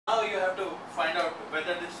Now you have to find out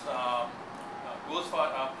whether this goes for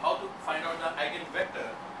how to find out the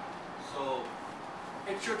eigenvector. So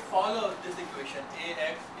it should follow this equation: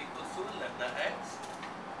 ax equals to lambda x.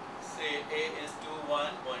 Say a is 2,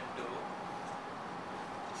 1, 1, 2.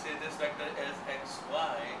 Say this vector is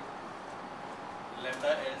xy.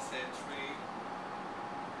 Lambda is say 3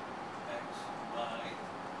 xy.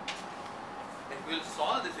 It will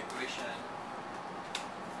solve this equation.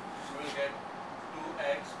 So we will get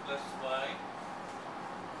 2x plus y,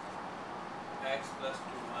 x plus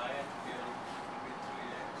 2y, and here it will be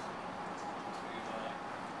 3x, 3y.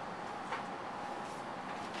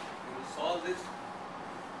 We will solve this,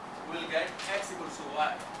 we will get x equals to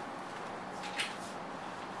y.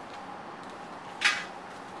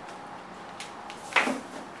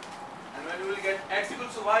 And when we will get x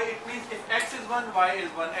equals to y, it means if x is 1, y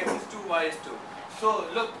is 1, x is 2, y is 2. So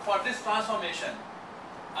look, for this transformation,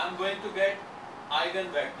 I am going to get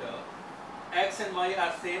eigenvector. X and y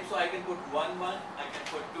are same, so I can put 1, 1, I can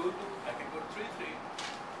put 2, 2, I can put 3, 3.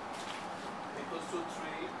 Equals to 3,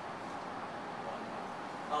 1,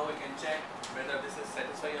 1. Now we can check whether this is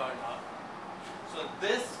satisfied or not. So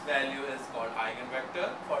this value is called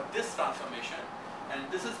eigenvector for this transformation,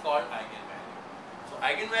 and this is called eigenvalue. So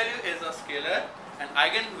eigenvalue is a scalar, and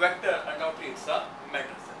eigenvector undoubtedly it's a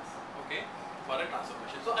matrices, okay, for a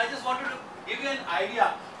transformation. So I just wanted to give you an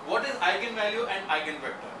idea what is eigenvalue and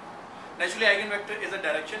eigenvector. Naturally, eigenvector is a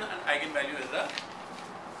direction and eigenvalue is a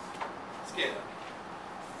scalar.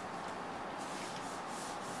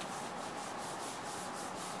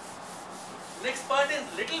 Next part is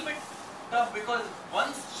little bit tough because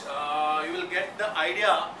once you will get the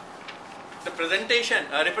idea, the representation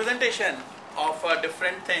of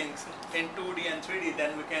different things in 2D and 3D,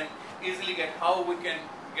 then we can easily get how we can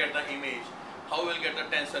get the image, how we will get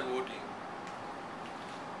the tensor voting.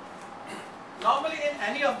 Normally in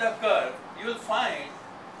any of the curve, you will find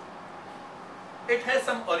it has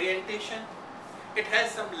some orientation, it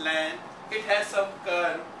has some length, it has some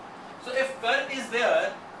curve. So if curve is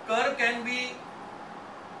there, curve can be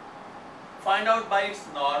find out by its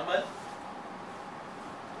normal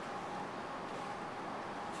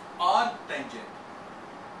or tangent.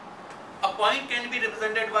 A point can be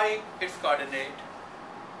represented by its coordinate.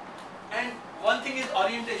 And one thing is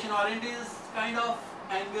orientation. Orientation is kind of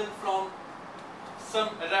angle from some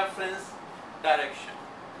reference direction.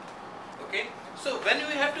 Okay. So when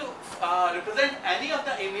we have to represent any of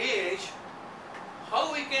the image,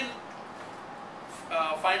 how we can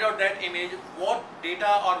find out that image, what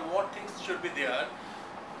data or what things should be there.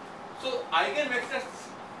 So eigenvectors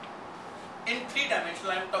in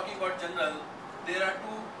 3-dimensional, I am talking about general, there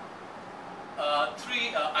are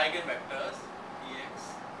three eigenvectors, Ex,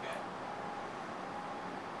 okay.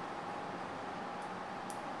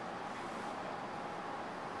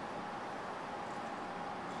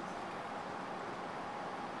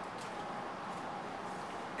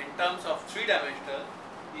 In terms of 3-dimensional,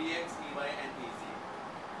 Ex, Ey and Ez.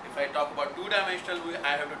 If I talk about 2-dimensional,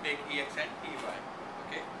 I have to take Ex and Ey.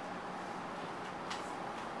 Okay.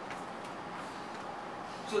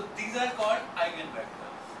 So these are called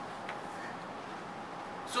eigenvectors.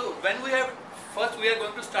 So when we have, first we are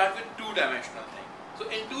going to start with 2-dimensional thing. So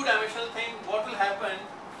in 2-dimensional thing, what will happen?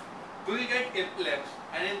 We will get ellipse,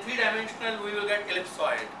 and in 3-dimensional we will get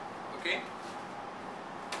ellipsoid. Okay.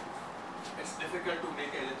 It's difficult to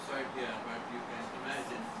make ellipsoid here, but you can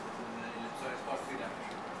imagine this is an ellipsoid for 3-dimensional.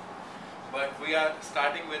 But we are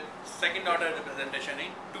starting with second order representation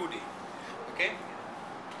in 2D. Okay.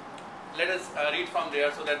 Let us read from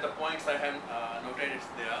there so that the points I have noted is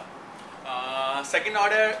there. Second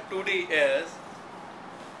order 2D is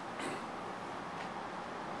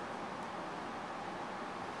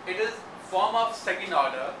it is form of second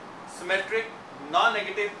order symmetric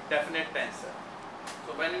non-negative definite tensor.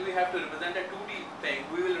 So when we have to represent a 2D thing,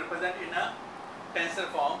 we will represent in a tensor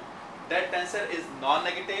form. That tensor is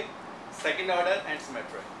non-negative, second order and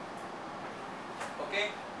symmetric. Okay,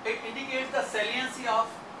 it indicates the saliency of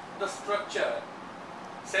the structure.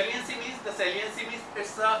 Saliency means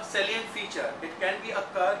it's a salient feature. It can be a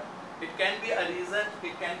curve, it can be a region,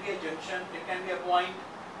 it can be a junction, it can be a point.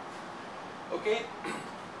 Okay,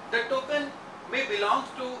 the token may belong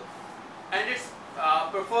to and its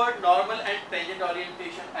preferred normal and tangent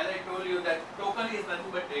orientation. As I told you that token is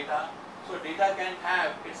nothing but data. So data can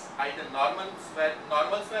have its either normal's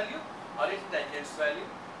value or its tangent's value.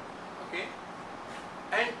 Okay,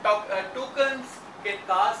 and tokens can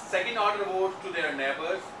cast second order votes to their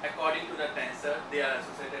neighbors according to the tensor they are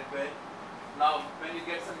associated with. Now when you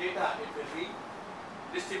get some data, it will be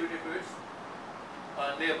distributed to its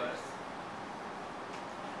neighbors.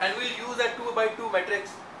 And we'll use a 2 by 2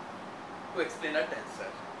 matrix to explain a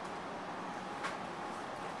tensor.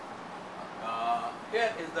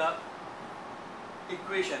 Here is the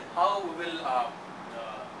equation, how we will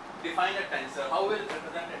define a tensor, how we will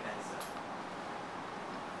represent a tensor.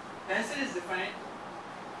 Tensor is defined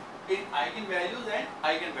in eigenvalues and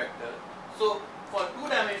eigenvector. So for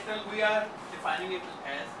two-dimensional we are defining it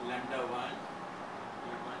as lambda 1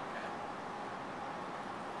 u1 cap.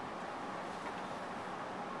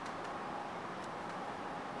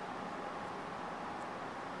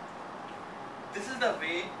 This is the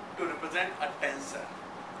way to represent a tensor.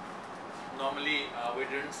 Normally we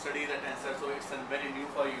didn't study the tensor, so it's very new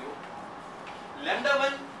for you. Lambda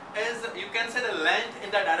 1 is, you can say, the length in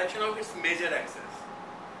the direction of its major axis.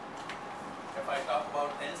 If I talk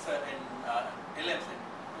about tensor in ellipse in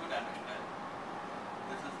two-dimensional,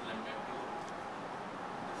 this is lambda 2,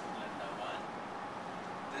 this is lambda 1,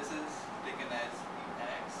 this is taken as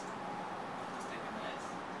ex, this is taken as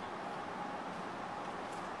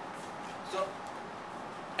so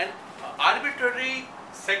an arbitrary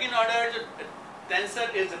second order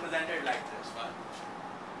tensor is represented like this one.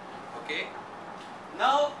 Okay.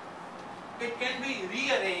 Now it can be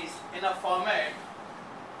rearranged in a format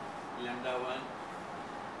lambda 1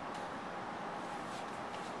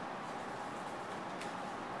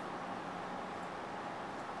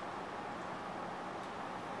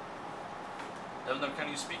 Devendar, can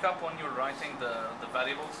you speak up when you're writing the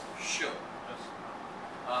variables? Sure. Yes.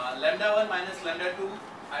 Lambda 1 minus lambda 2,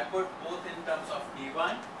 I put both in terms of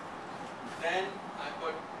E1, then I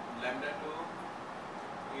put lambda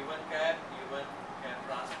 2 E1 cap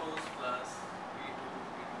transpose plus E2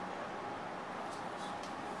 cap transpose.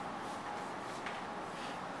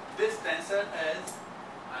 This tensor as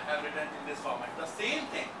I have written in this format. The same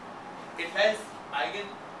thing, it has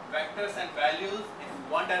eigenvectors and values in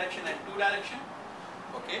one direction and two direction.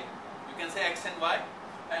 Okay, you can say x and y,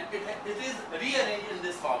 and it is rearranged in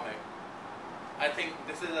this format. I think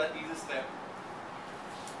this is an easy step.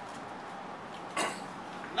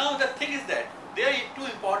 Now the thing is that there are two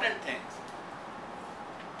important things.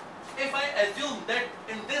 If I assume that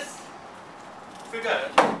in this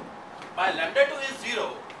figure my lambda 2 is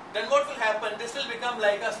 0, then what will happen? This will become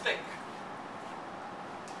like a stick.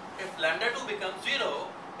 If lambda 2 becomes 0,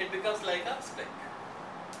 it becomes like a stick.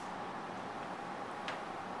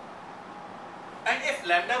 And if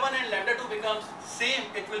lambda 1 and lambda 2 becomes same,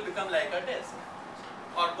 it will become like a disk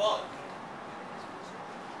or ball.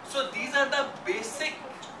 So these are the basic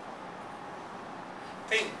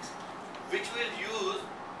things which we'll use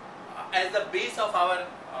as the base of our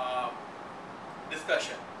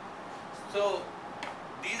discussion. So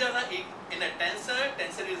these are the, in a tensor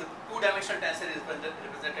is a two-dimensional tensor is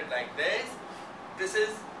represented like this. This is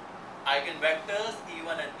eigenvectors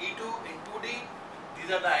E1 and E2 in 2D.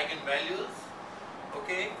 These are the eigenvalues.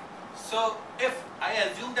 Okay. So if I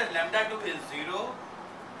assume that lambda 2 is 0,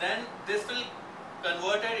 then this will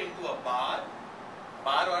convert it into a bar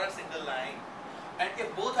or a single line. And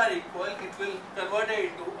if both are equal, it will convert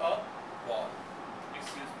it into a wall.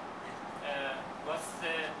 Excuse me. What's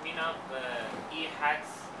the mean of E hex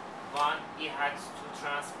 1, E hex 2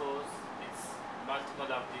 transpose? It's multiple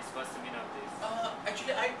of this. What's the mean of this?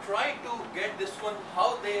 Actually, I tried to get this one,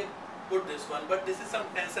 how they put this one, but this is some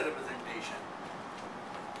tensor representation.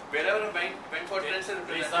 Wherever I went for tensor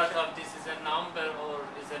representation. Result of this is a number or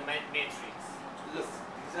is a matrix? Look,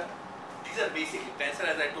 these are basically tensor,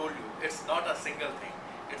 as I told you. It's not a single thing.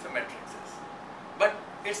 It's a matrices, but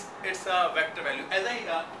it's a vector value. As I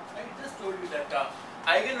just told you that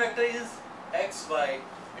eigenvector is x, y,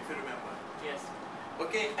 if you remember. Yes.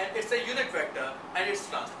 Okay, and it's a unit vector and it's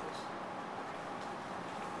transpose.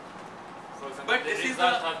 For example, But the this is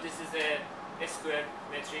result of this is a square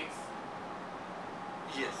matrix.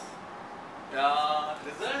 Yes.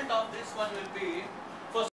 Result of this one will be